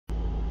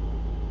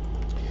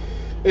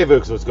Hey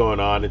folks, what's going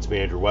on? It's me,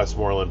 Andrew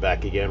Westmoreland,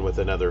 back again with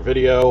another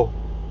video.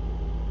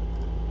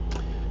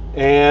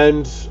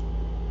 And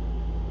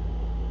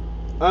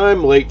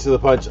I'm late to the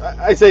punch.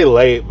 I say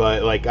late,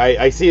 but like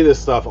I see this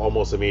stuff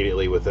almost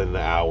immediately within the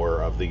hour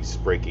of these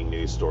breaking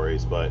news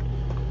stories. But,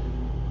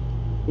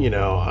 you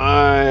know,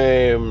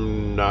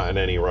 I'm not in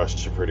any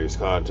rush to produce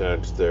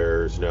content.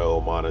 There's no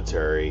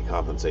monetary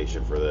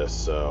compensation for this,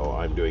 so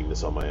I'm doing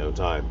this on my own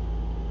time.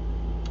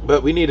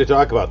 But we need to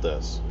talk about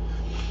this.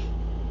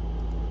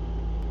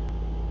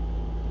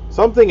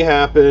 Something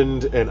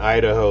happened in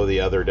Idaho the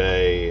other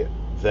day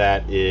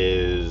that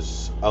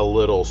is a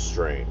little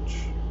strange.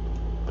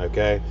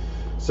 Okay?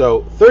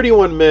 So,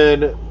 31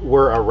 men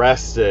were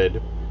arrested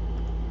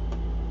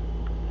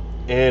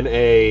in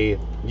a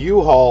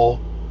U-Haul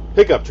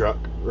pickup truck,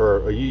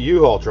 or a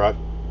U-Haul truck.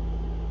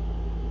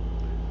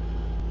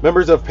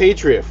 Members of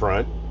Patriot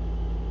Front,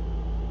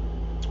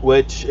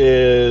 which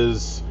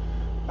is,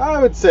 I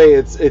would say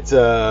it's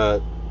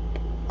a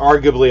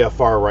arguably a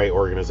far-right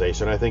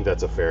organization. I think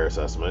that's a fair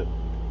assessment.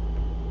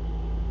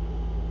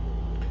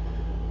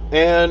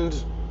 And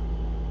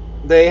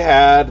they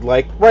had,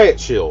 like, riot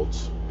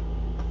shields.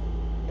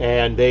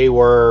 And they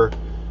were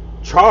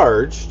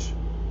charged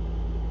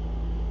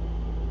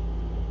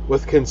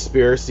with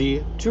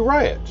conspiracy to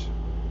riot.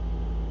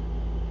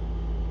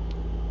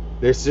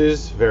 This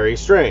is very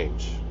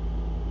strange.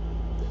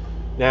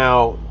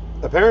 Now,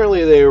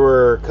 apparently they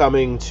were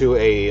coming to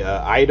a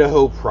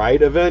Idaho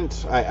Pride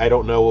event. I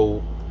don't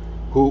know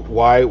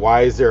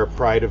why is there a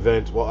Pride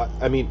event? Well,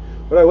 I mean,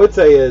 what I would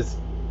say is,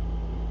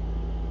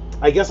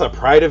 I guess a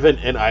Pride event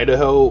in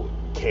Idaho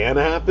can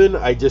happen.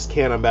 I just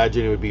can't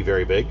imagine it would be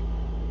very big.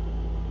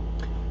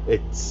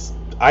 It's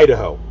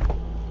Idaho.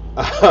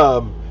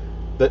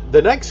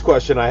 The next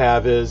question I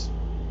have is,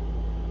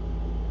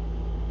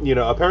 you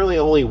know, apparently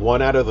only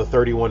 1 out of the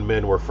 31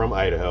 men were from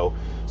Idaho,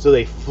 so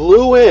they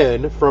flew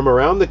in from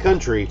around the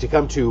country to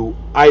come to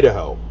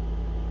Idaho.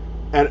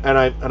 And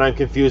I'm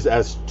confused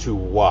as to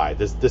why.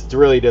 This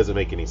really doesn't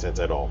make any sense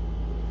at all.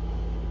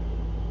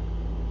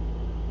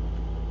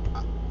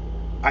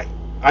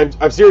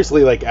 I'm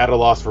seriously, like, at a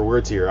loss for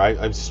words here.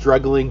 I'm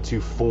struggling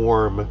to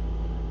form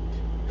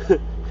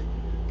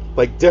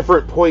like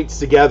different points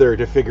together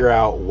to figure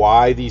out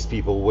why these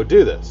people would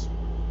do this.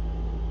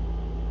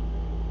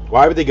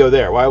 Why would they go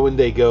there? Why wouldn't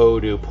they go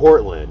to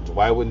Portland?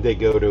 Why wouldn't they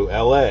go to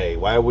LA?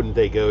 Why wouldn't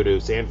they go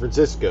to San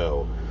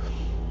Francisco?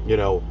 You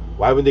know,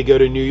 why wouldn't they go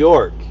to New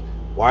York?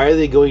 Why are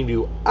they going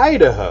to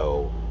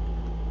Idaho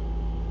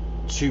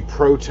to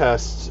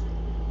protest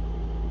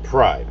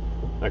Pride?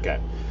 Okay.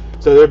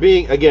 So they're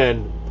being,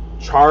 again,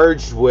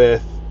 charged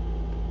with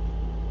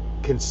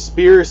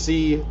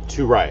conspiracy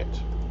to riot.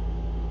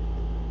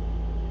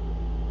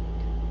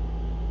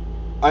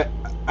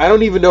 I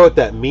don't even know what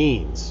that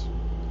means.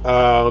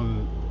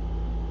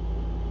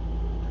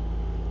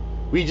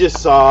 We just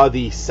saw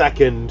the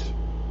second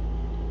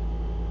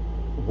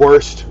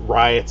worst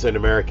riots in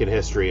American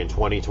history in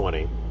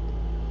 2020.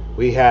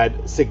 We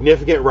had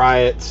significant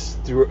riots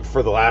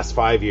for the last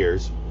 5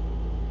 years.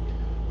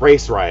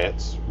 Race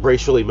riots,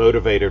 racially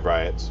motivated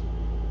riots.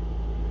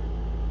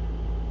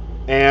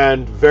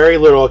 And very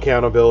little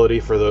accountability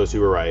for those who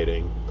were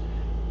rioting.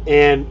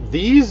 And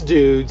these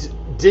dudes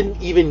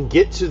didn't even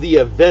get to the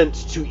event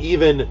to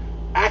even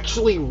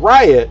actually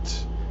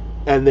riot,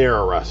 and they're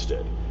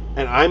arrested.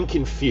 And I'm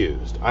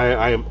confused.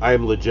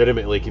 I'm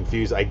legitimately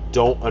confused. I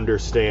don't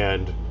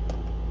understand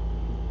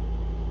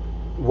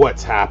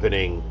what's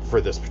happening for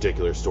this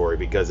particular story,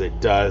 because it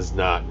does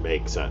not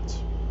make sense.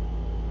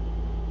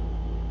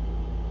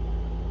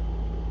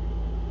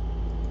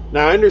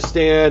 Now, I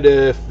understand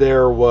if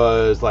there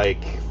was,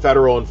 like,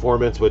 federal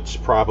informants,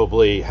 which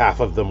probably half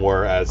of them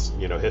were, as,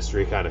 you know,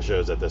 history kind of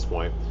shows at this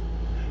point.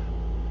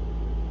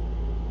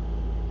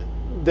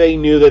 They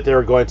knew that they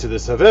were going to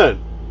this event,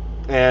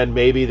 and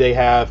maybe they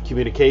have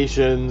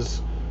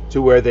communications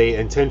to where they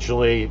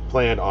intentionally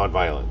planned on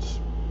violence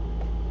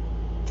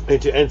and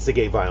to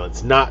instigate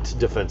violence, not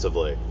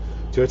defensively,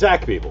 to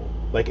attack people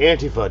like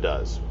Antifa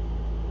does.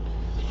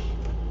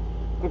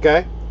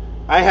 Okay,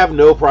 I have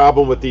no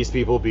problem with these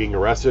people being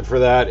arrested for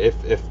that,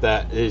 if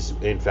that is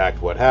in fact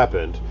what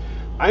happened.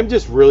 I'm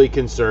just really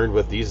concerned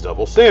with these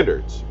double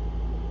standards.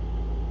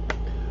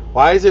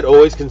 Why is it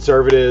always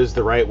conservatives,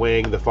 the right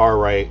wing, the far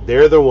right?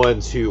 They're the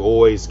ones who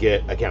always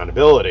get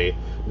accountability,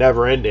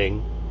 never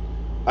ending,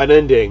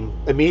 unending,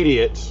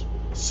 immediate,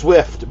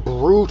 swift,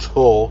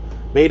 brutal,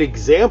 made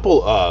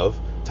example of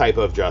type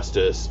of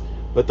justice,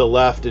 but the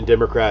left and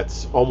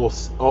Democrats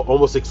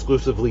almost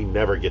exclusively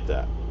never get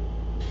that.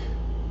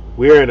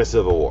 We're in a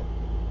civil war.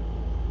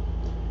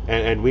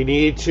 And we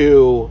need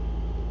to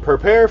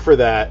prepare for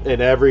that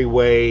in every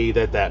way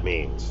that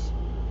means.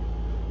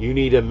 You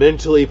need to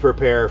mentally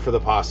prepare for the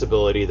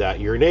possibility that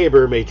your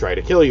neighbor may try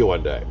to kill you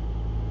one day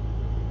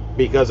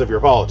because of your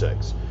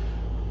politics.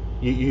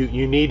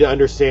 You need to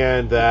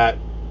understand that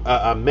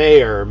a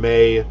mayor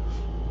may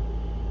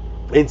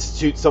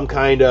institute some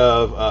kind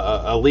of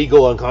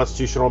illegal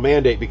unconstitutional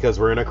mandate because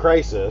we're in a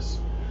crisis,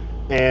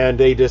 and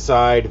they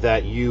decide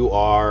that you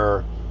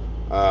are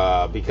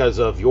because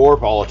of your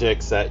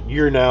politics that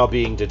you're now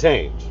being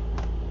detained.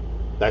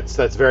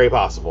 That's very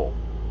possible.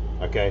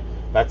 Okay?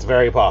 That's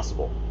very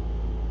possible.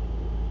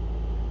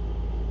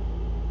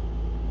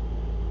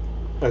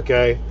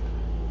 Okay?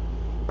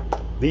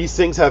 These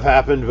things have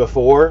happened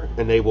before,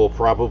 and they will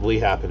probably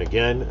happen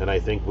again, and I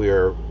think we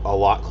are a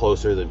lot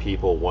closer than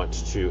people want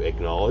to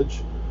acknowledge.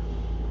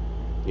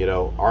 You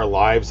know, our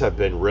lives have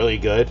been really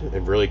good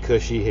and really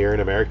cushy here in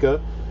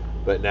America,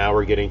 but now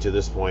we're getting to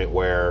this point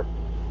where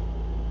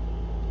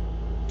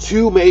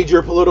two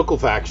major political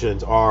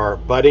factions are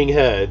butting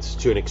heads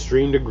to an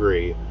extreme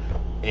degree,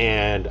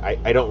 and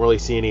I don't really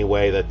see any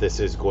way that this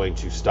is going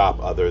to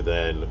stop other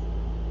than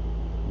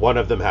one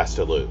of them has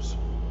to lose.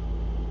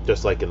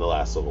 Just like in the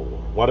last Civil War.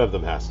 One of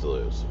them has to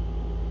lose.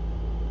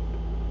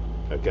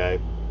 Okay?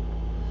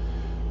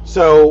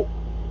 So,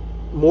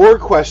 more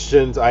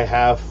questions I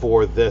have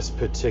for this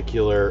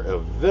particular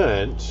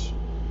event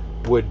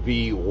would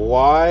be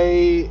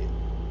why...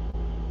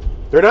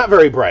 They're not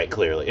very bright,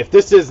 clearly. If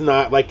this is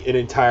not like an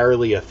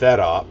entirely a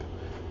Fed op,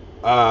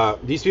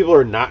 these people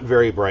are not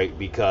very bright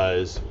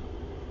because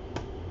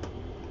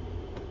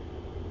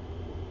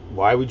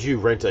why would you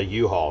rent a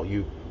U-Haul?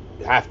 You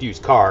have to use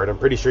card. I'm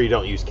pretty sure you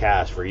don't use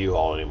cash for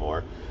U-Haul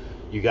anymore.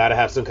 You got to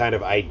have some kind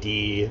of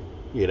ID,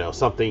 you know,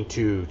 something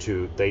to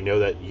they know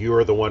that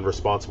you're the one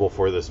responsible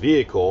for this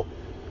vehicle.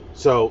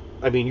 So,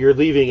 I mean, you're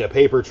leaving a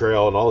paper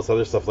trail and all this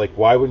other stuff. Like,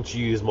 why wouldn't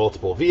you use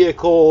multiple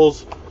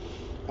vehicles?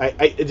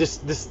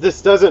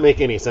 This doesn't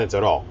make any sense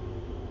at all.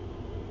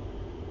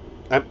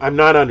 I'm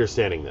not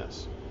understanding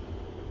this.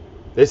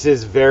 This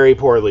is very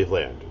poorly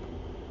planned.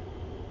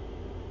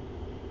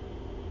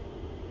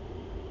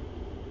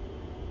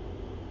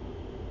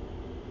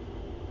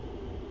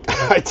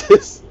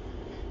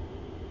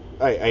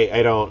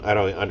 I don't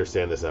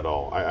understand this at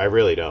all. I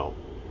really don't.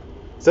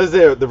 It says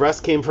there the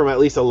rest came from at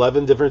least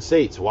 11 different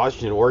states: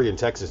 Washington, Oregon,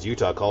 Texas,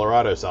 Utah,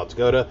 Colorado, South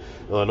Dakota,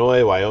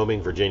 Illinois,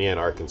 Wyoming, Virginia, and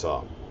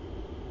Arkansas.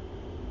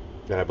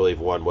 And I believe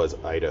one was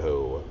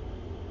Idaho.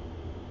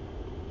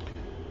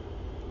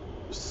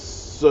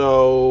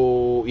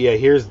 So yeah,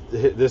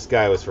 this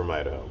guy was from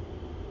Idaho.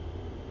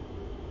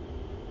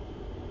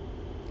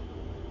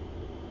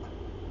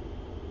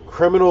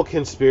 Criminal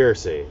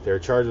conspiracy. They're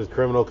charged with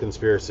criminal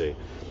conspiracy.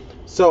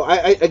 So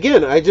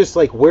I just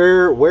like,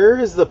 where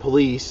is the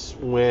police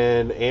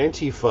when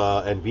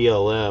Antifa and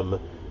BLM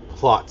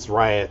plots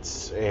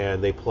riots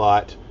and they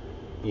plot,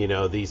 you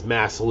know, these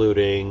mass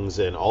lootings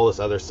and all this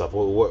other stuff?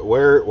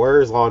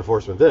 Where is law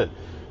enforcement then?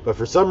 But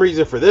for some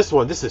reason, for this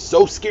one, this is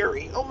so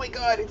scary. Oh my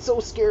God, it's so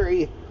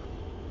scary.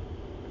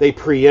 They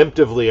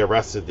preemptively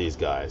arrested these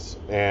guys,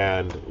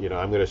 and you know,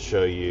 I'm going to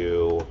show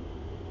you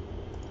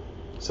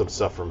some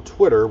stuff from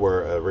Twitter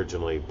where it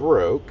originally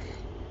broke.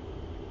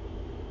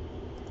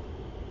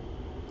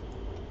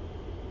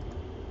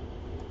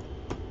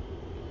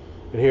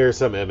 And here are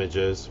some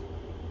images.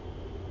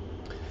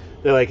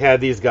 They like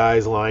had these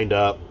guys lined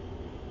up.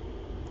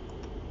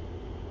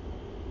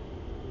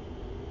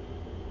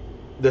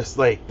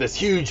 This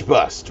huge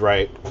bust,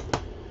 right?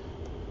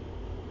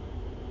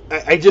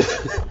 I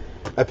just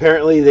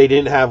apparently they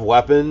didn't have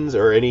weapons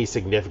or any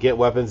significant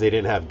weapons. They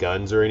didn't have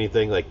guns or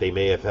anything. Like, they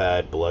may have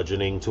had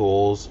bludgeoning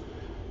tools,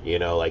 you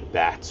know, like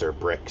bats or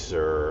bricks,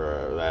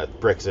 or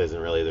bricks isn't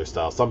really their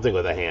style. Something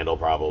with a handle,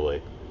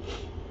 probably.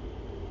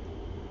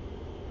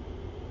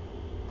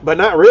 But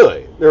not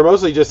really. They're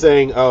mostly just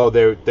saying, oh,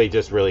 they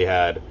just really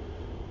had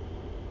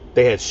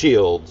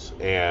shields,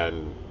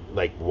 and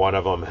like one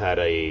of them had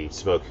a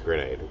smoke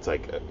grenade. It's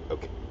like,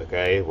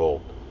 okay,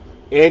 well,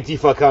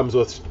 Antifa comes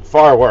with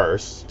far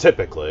worse,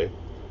 typically.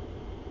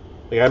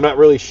 Like, I'm not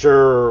really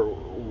sure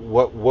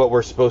what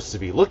we're supposed to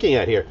be looking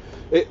at here.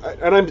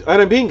 And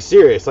I'm being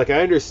serious. Like,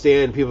 I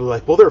understand people are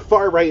like, well, they're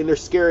far right and they're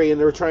scary and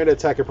they're trying to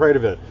attack a pride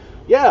event.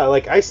 Yeah,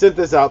 like, I sent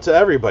this out to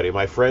everybody,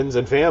 my friends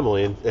and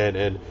family,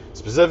 and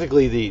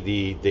specifically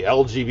the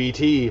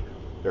LGBT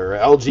or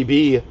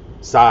LGB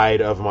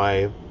side of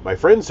my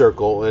friend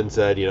circle, and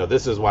said, you know,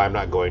 this is why I'm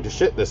not going to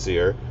shit this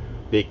year,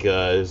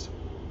 because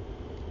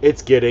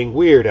it's getting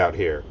weird out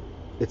here.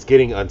 It's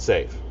getting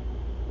unsafe.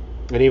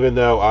 And even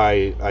though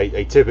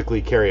I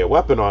typically carry a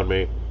weapon on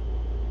me,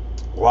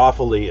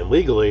 lawfully and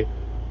legally,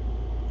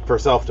 for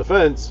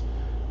self-defense,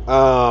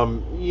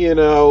 you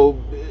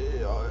know,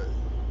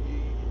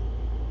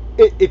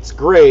 it's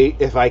great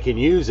if I can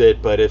use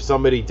it, but if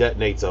somebody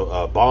detonates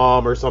a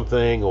bomb or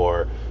something,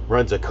 or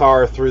runs a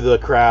car through the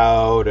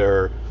crowd,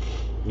 or,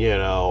 you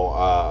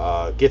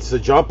know, gets the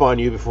jump on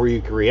you before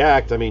you can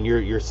react, I mean,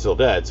 you're still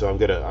dead. So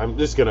I'm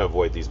just gonna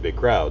avoid these big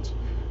crowds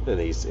in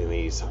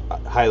these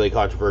highly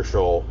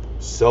controversial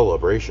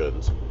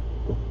celebrations.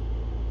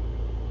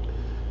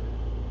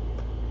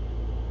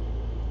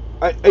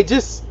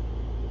 This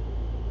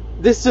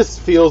just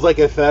feels like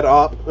a Fed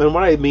op, and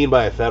what I mean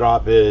by a Fed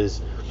op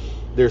is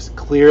there's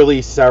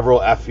clearly several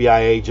FBI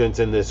agents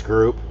in this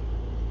group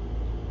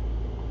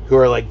who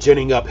are like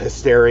ginning up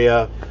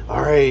hysteria.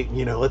 All right,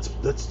 you know,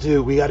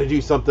 we got to do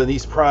something.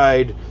 These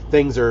pride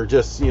things are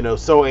just, you know,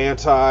 so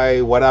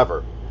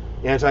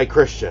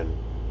anti-Christian.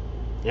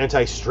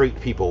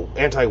 anti-straight people,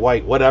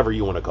 anti-white, whatever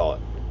you want to call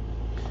it.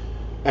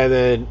 And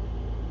then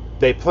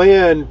they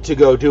plan to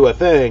go do a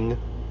thing,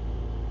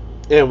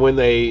 and when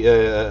they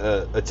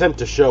attempt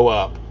to show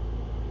up,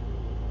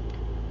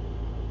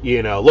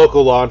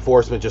 local law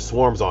enforcement just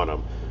swarms on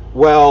them.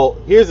 Well,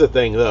 here's the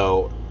thing,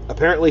 though.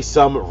 Apparently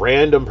some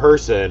random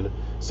person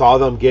saw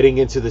them getting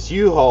into this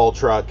U-Haul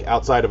truck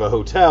outside of a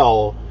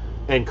hotel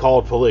and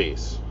called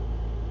police.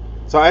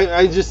 So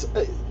I just...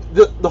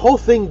 The whole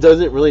thing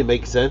doesn't really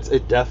make sense.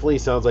 It definitely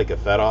sounds like a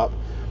fed-up.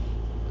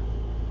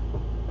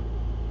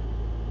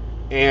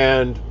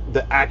 And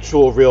the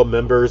actual real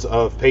members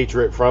of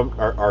Patriot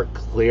are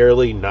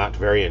clearly not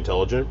very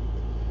intelligent.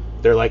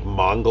 They're like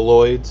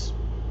mongoloids.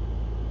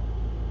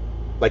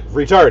 Like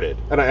retarded.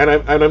 And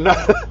I'm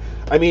not...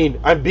 I mean,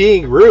 I'm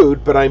being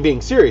rude, but I'm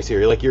being serious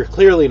here. Like, you're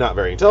clearly not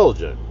very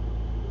intelligent.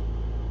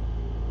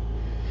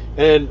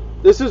 And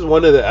this is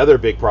one of the other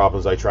big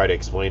problems I try to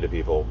explain to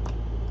people.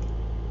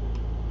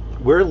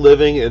 We're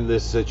living in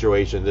this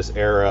situation, this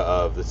era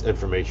of this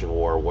information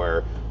war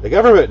where the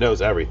government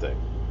knows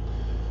everything.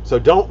 So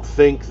don't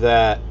think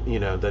that,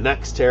 the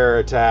next terror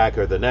attack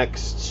or the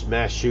next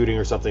mass shooting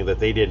or something that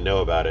they didn't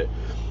know about it.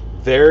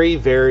 Very,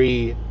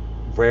 very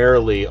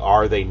rarely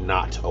are they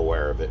not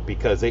aware of it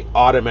because they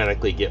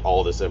automatically get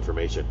all this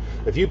information.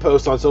 If you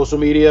post on social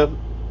media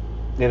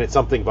and it's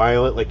something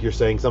violent, like you're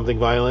saying something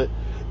violent,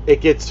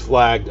 it gets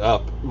flagged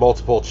up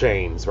multiple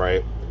chains,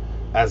 right?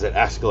 As it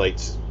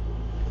escalates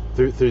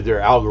through their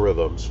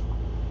algorithms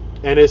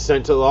and is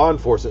sent to law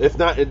enforcement. If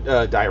not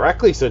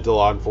directly sent to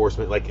law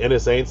enforcement, like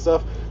NSA and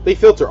stuff, they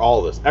filter all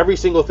of this. Every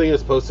single thing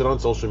that's posted on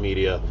social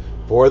media,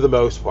 for the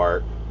most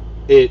part,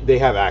 they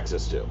have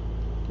access to.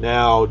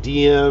 Now,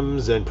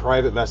 DMs and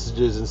private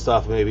messages and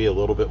stuff may be a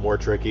little bit more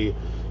tricky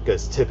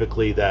because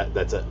typically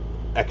that's an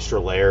extra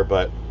layer,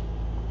 but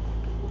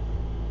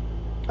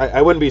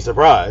I wouldn't be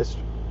surprised.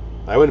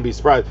 I wouldn't be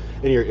surprised.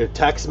 And your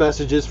text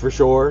messages, for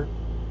sure,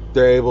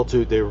 they're able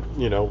to,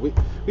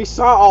 we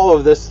saw all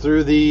of this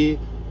through the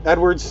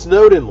Edward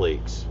Snowden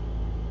leaks.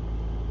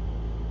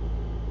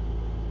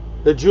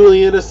 The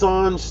Julian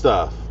Assange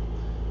stuff.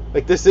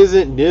 Like, this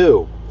isn't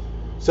new.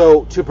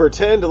 So to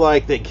pretend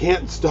like they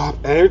can't stop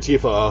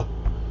Antifa,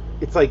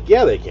 it's like,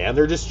 yeah, they can.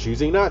 They're just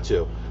choosing not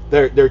to.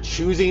 They're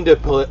choosing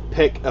to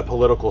pick a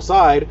political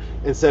side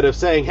instead of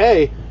saying,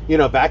 hey,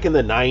 back in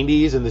the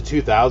 90s and the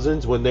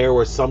 2000s when there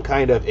was some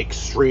kind of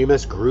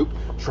extremist group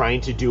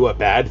trying to do a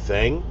bad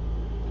thing,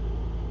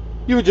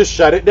 you would just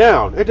shut it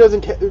down. It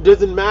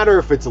doesn't matter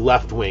if it's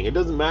left wing. It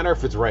doesn't matter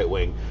if it's right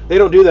wing. They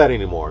don't do that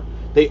anymore.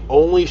 They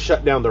only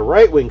shut down the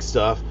right wing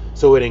stuff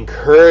so it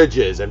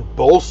encourages and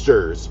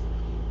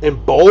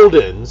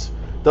emboldens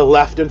the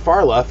left and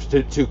far left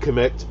to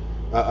commit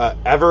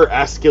ever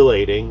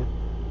escalating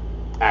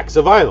acts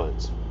of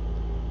violence.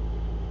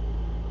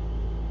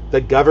 The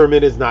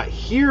government is not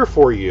here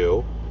for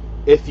you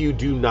if you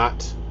do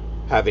not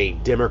have a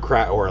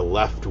Democrat or a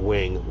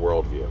left-wing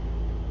worldview.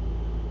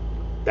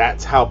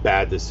 That's how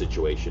bad this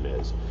situation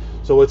is.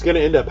 So what's going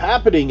to end up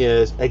happening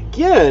is,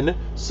 again,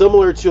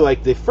 similar to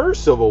like the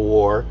first Civil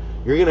War,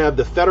 you're going to have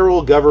the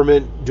federal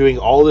government doing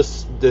all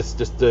this.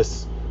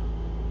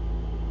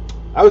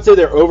 I would say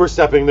they're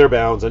overstepping their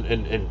bounds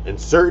in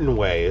certain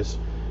ways,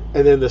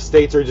 and then the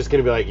states are just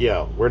going to be like,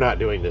 yo, we're not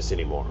doing this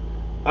anymore.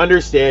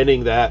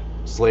 Understanding that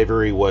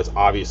slavery was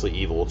obviously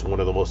evil. It's one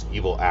of the most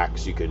evil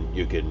acts you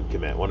can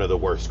commit. One of the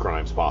worst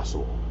crimes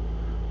possible.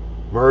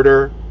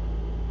 Murder,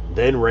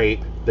 then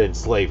rape, then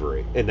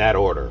slavery, in that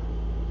order.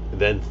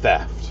 Then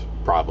theft,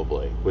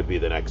 probably, would be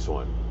the next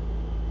one.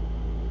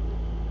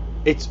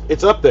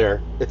 It's up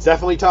there. It's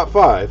definitely top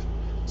 5.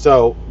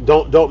 So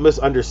don't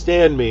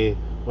misunderstand me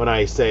when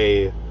I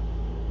say,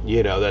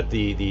 that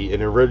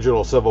in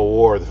original Civil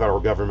War, the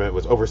federal government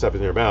was overstepping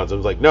their bounds. I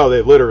was like, no,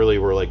 they literally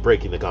were like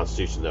breaking the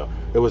Constitution, though.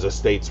 It was a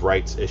states'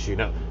 rights issue.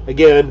 Now,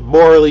 again,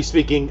 morally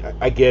speaking,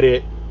 I get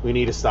it. We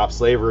need to stop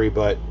slavery,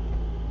 but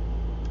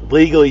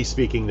legally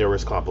speaking, there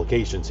was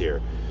complications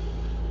here.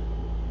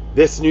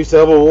 This new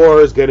Civil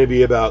War is going to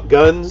be about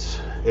guns,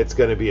 it's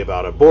going to be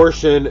about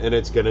abortion, and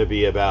it's going to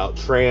be about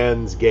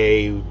trans,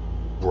 gay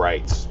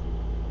rights.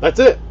 That's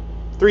it.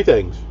 3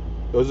 things.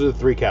 Those are the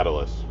 3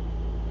 catalysts.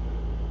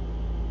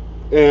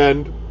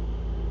 And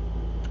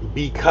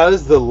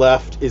because the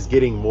left is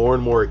getting more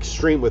and more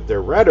extreme with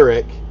their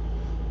rhetoric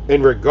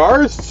in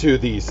regards to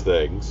these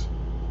things,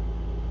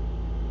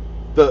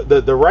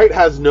 the right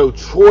has no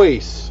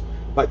choice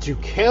but to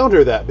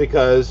counter that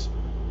because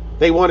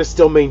they want to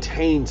still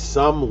maintain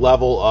some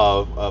level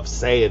of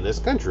say in this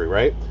country,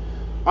 right?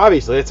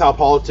 Obviously, that's how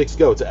politics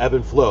go. It's an ebb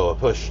and flow, a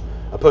push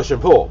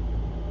and pull.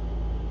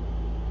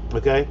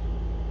 Okay?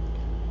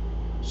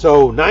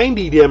 So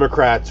 90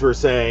 Democrats were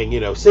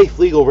saying, safe,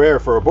 legal, rare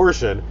for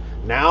abortion.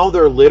 Now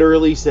they're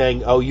literally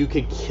saying, oh, you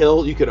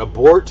could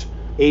abort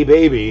a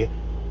baby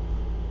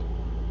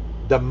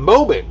the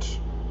moment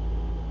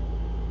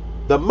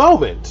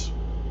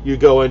you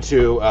go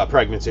into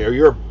pregnancy, or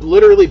you're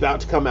literally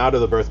about to come out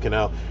of the birth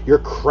canal, you're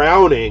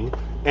crowning,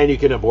 and you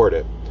can abort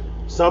it.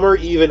 Some are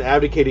even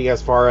advocating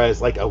as far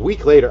as like a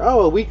week later.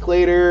 Oh, a week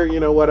later,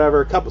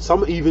 whatever.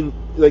 Some even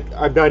like,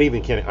 I'm not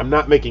even kidding. I'm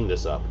not making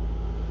this up.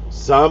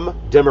 Some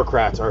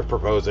Democrats are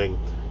proposing,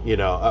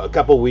 a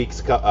couple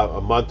weeks,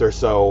 a month or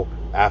so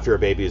after a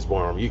baby is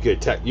born. You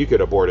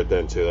could abort it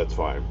then too. That's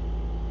fine.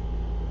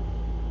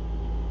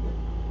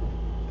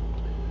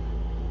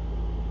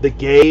 The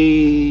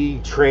gay,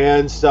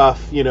 trans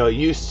stuff,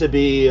 used to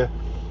be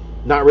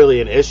not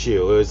really an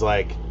issue. It was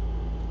like,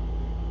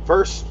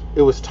 first,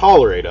 it was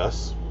tolerate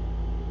us,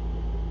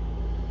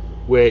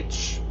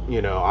 which,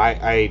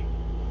 I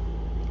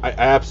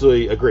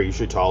absolutely agree. You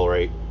should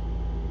tolerate,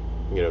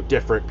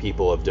 different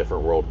people of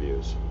different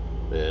worldviews,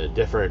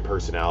 different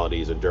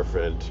personalities, and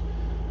different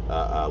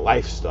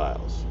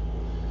lifestyles.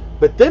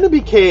 But then it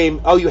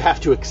became, oh, you have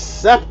to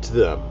accept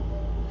them.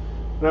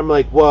 And I'm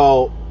like,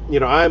 well,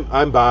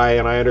 I'm bi,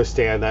 and I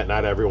understand that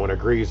not everyone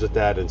agrees with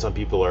that, and some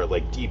people are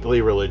like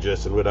deeply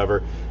religious and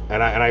whatever,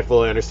 and I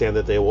fully understand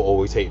that they will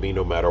always hate me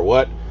no matter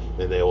what,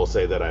 and they will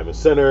say that I'm a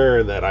sinner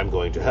and that I'm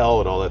going to hell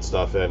and all that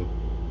stuff, and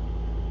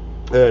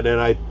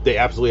they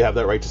absolutely have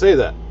that right to say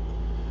that.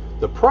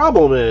 The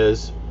problem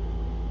is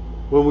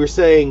when we're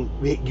saying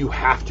you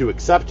have to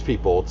accept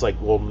people, it's like,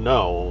 well,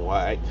 no,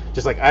 I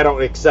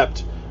don't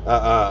accept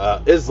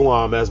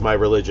Islam as my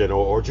religion,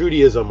 or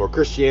Judaism, or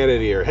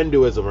Christianity, or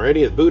Hinduism,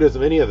 or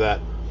Buddhism, any of that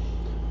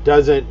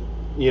doesn't,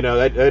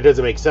 that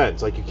doesn't make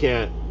sense. Like, you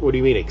can't. What do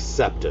you mean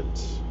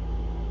acceptance?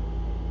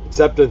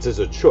 Acceptance is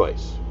a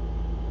choice.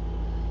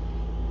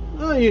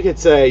 Well, you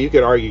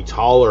could argue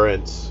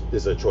tolerance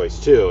is a choice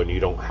too, and you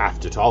don't have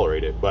to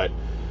tolerate it. But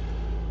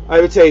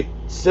I would say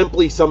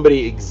simply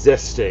somebody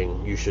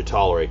existing, you should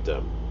tolerate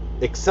them.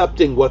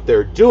 Accepting what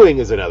they're doing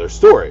is another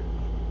story.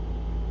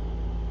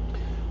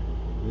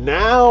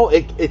 Now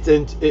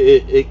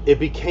it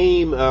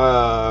became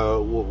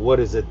what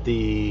is it,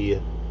 the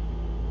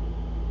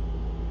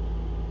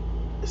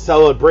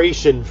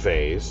celebration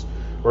phase,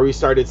 where we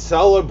started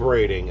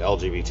celebrating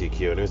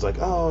LGBTQ, and it was like,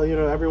 oh,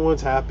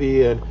 everyone's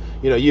happy, and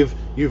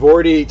you've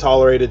already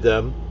tolerated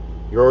them,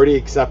 you already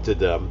accepted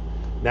them.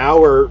 Now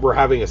we're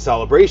having a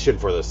celebration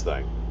for this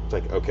thing. It's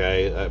like,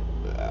 okay,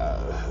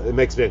 it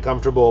makes me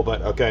uncomfortable,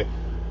 but okay.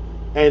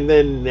 And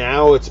then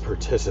now it's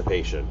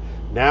participation.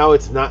 Now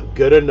it's not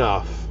good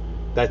enough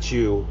that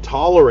you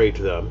tolerate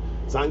them.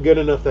 It's not good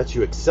enough that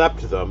you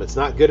accept them. It's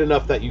not good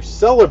enough that you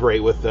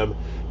celebrate with them.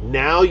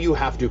 Now you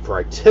have to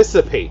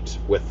participate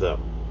with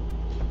them.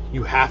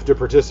 You have to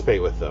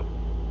participate with them.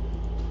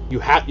 You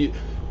can't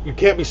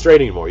be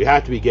straight anymore. You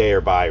have to be gay or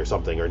bi or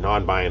something, or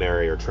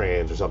non-binary or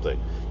trans or something.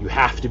 You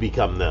have to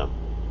become them,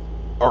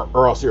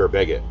 or else you're a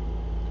bigot.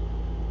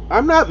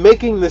 I'm not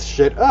making this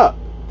shit up.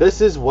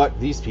 This is what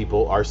these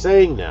people are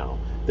saying now.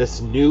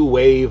 This new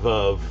wave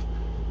of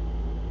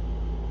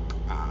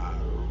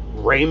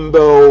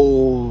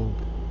rainbow,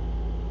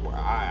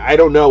 I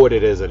don't know what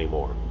it is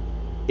anymore.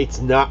 It's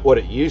not what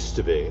it used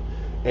to be.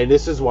 And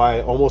this is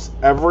why almost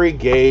every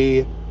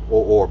gay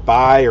or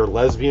bi or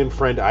lesbian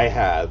friend I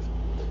have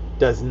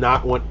does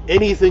not want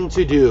anything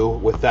to do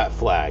with that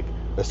flag,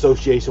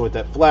 association with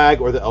that flag,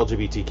 or the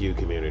LGBTQ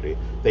community.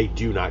 They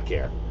do not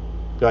care.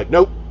 They're like,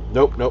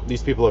 nope,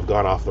 these people have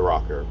gone off the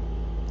rocker.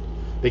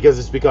 Because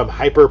it's become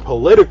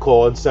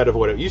hyper-political instead of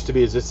what it used to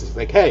be. Is just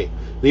like, hey,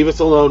 leave us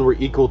alone, we're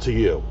equal to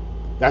you.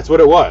 That's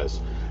what it was.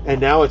 And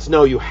now it's,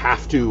 no, you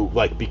have to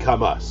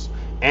become us.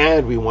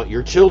 And we want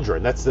your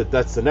children. That's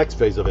the next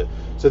phase of it.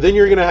 So then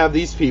you're going to have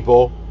these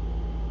people.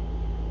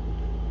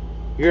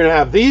 You're going to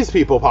have these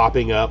people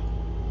popping up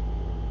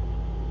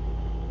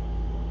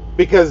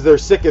because they're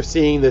sick of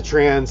seeing the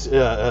trans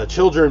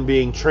children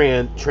being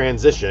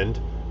transitioned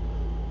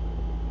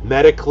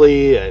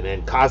medically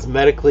and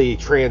cosmetically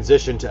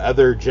transitioned to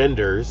other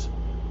genders,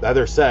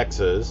 other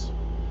sexes.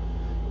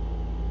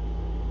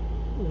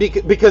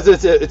 Because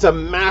it's a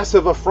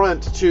massive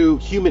affront to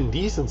human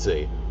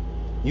decency.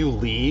 You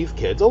leave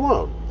kids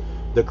alone.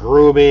 The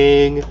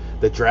grooming,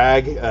 the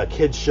drag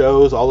kids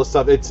shows, all this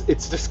stuff,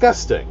 it's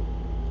disgusting.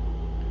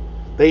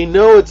 They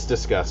know it's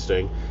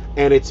disgusting,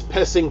 and it's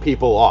pissing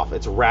people off.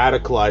 It's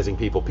radicalizing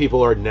people.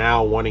 People are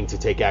now wanting to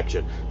take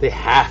action. They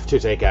have to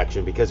take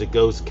action because it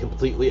goes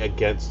completely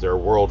against their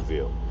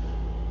worldview.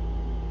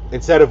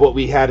 Instead of what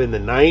we had in the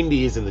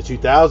 90s and the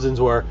 2000s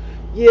where,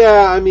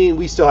 yeah, I mean,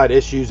 we still had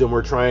issues and we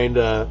were trying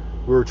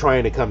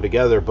to come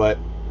together, but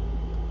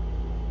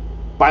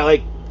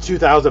by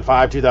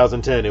 2005,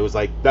 2010, it was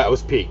that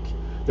was peak.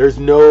 There's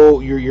no,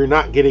 you're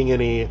not getting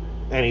any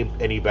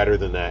better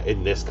than that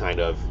in this kind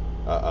of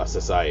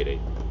society.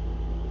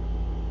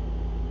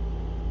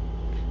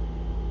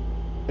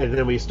 And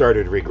then we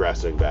started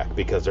regressing back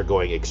because they're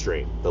going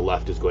extreme. The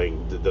left is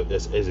going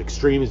as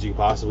extreme as you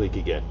possibly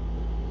could get.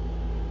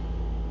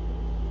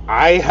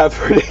 I have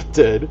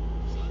predicted,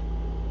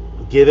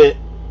 give it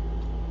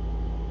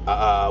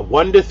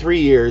 1 to 3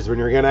 years, when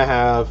you're going to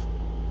have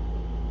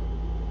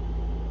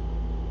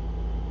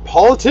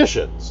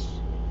politicians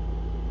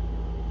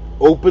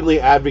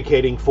openly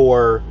advocating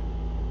for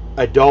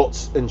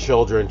adults and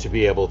children to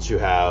be able to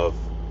have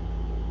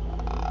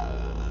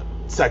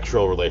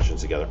sexual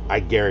relations together. I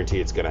guarantee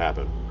it's going to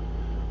happen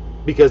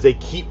because they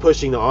keep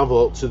pushing the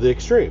envelope to the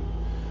extreme,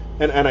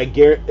 and I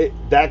guarantee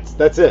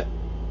that's it.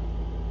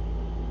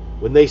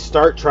 When they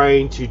start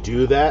trying to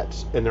do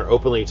that and they're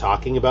openly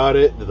talking about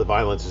it, the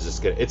violence is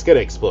just it's going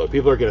to explode.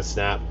 People are going to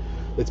snap.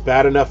 It's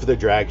bad enough for the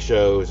drag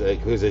shows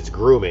because it's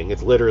grooming.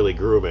 It's literally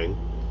grooming.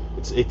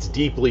 It's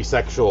deeply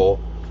sexual.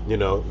 You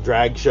know,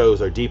 drag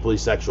shows are deeply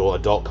sexual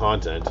adult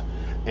content,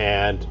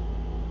 and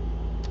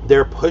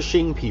they're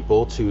pushing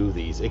people to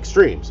these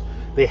extremes.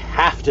 They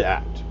have to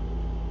act.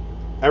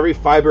 Every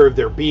fiber of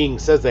their being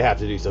says they have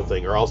to do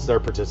something, or else they're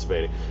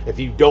participating. If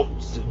you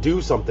don't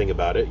do something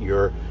about it,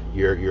 you're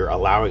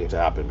allowing it to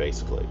happen.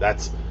 Basically,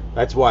 that's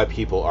why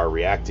people are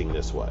reacting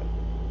this way.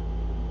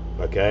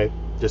 Okay,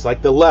 just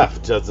like the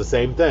left does the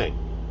same thing.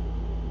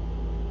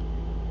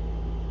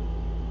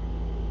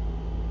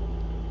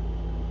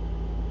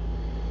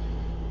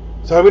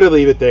 So I'm going to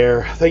leave it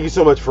there. Thank you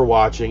so much for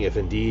watching, if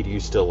indeed you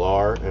still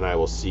are, and I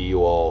will see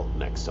you all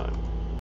next time.